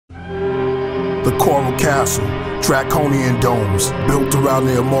The coral castle, draconian domes, built around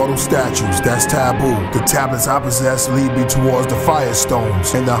the immortal statues, that's taboo. The tablets I possess lead me towards the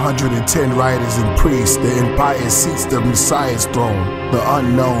firestones, and the 110 riders and priests, the empire seats the Messiah's throne. The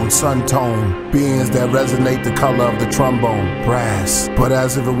unknown, sun-tone, beings that resonate the color of the trombone, brass. But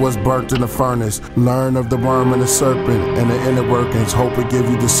as if it was burnt in a furnace, learn of the worm and the serpent, and the inner workings, hope it give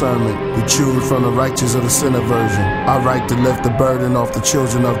you discernment. To choose from the righteous or the sinner version. I write to lift the burden off the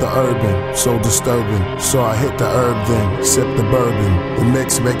children of the urban, so disturbing. So I hit the herb then, sip the bourbon. The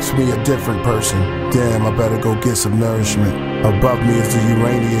mix makes me a different person. Damn, I better go get some nourishment. Above me is the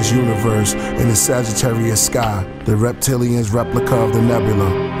Uranus universe in the Sagittarius sky. The reptilian's replica of the Nebula.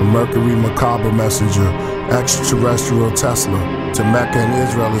 The Mercury macabre messenger. Extraterrestrial Tesla. To Mecca and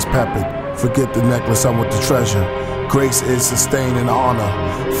Israel is peppered. Forget the necklace, I want the treasure. Grace is sustained in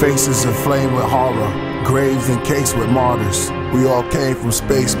honor. Faces aflame with horror. Graves encased with martyrs. We all came from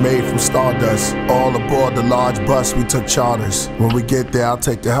space, made from stardust. All aboard the large bus, we took charters. When we get there, I'll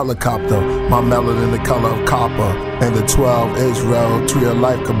take the helicopter. My melanin the color of copper. And the 12 Israel, tree of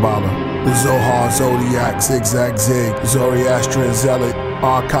life Kabbalah. The Zohar, Zodiac, Zigzag Zig, Zoroastrian Zealot.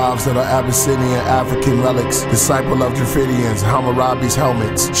 Archives of the Abyssinian African relics. Disciple of Dravidians, Hammurabi's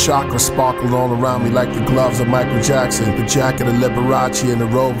helmets. Chakra sparkled all around me like the gloves of Michael Jackson. The jacket of Liberace and the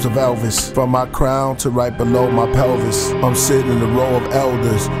robes of Elvis. From my crown to right below my pelvis, I'm sitting in a row of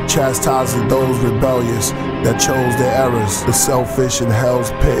elders, chastising those rebellious that chose their errors. The selfish in hell's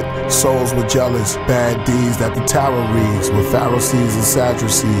pit, souls were jealous. Bad deeds that the tarot reads, with Pharisees and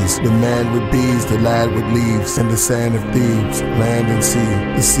Sadducees. The man with bees, the lad with leaves, and the sand of thieves, land and sea.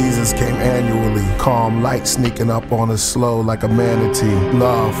 The seasons came annually, calm light sneaking up on us slow like a manatee.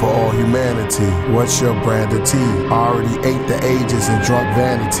 Love for all humanity, what's your brand of tea? I already ate the ages and drunk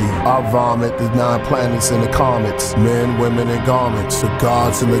vanity. I vomit the 9 planets and the comets, men, women, and garments. The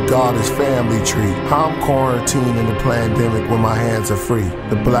gods and the goddess family tree. I'm quarantined in the pandemic when my hands are free.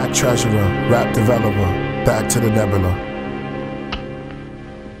 The black treasurer, rap developer, back to the Nebula.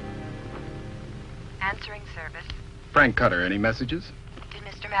 Answering service. Frank Cutter, any messages? Did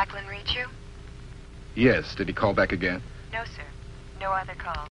Mr. Macklin reach you? Yes, did he call back again? No, sir. No other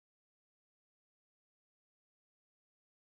calls.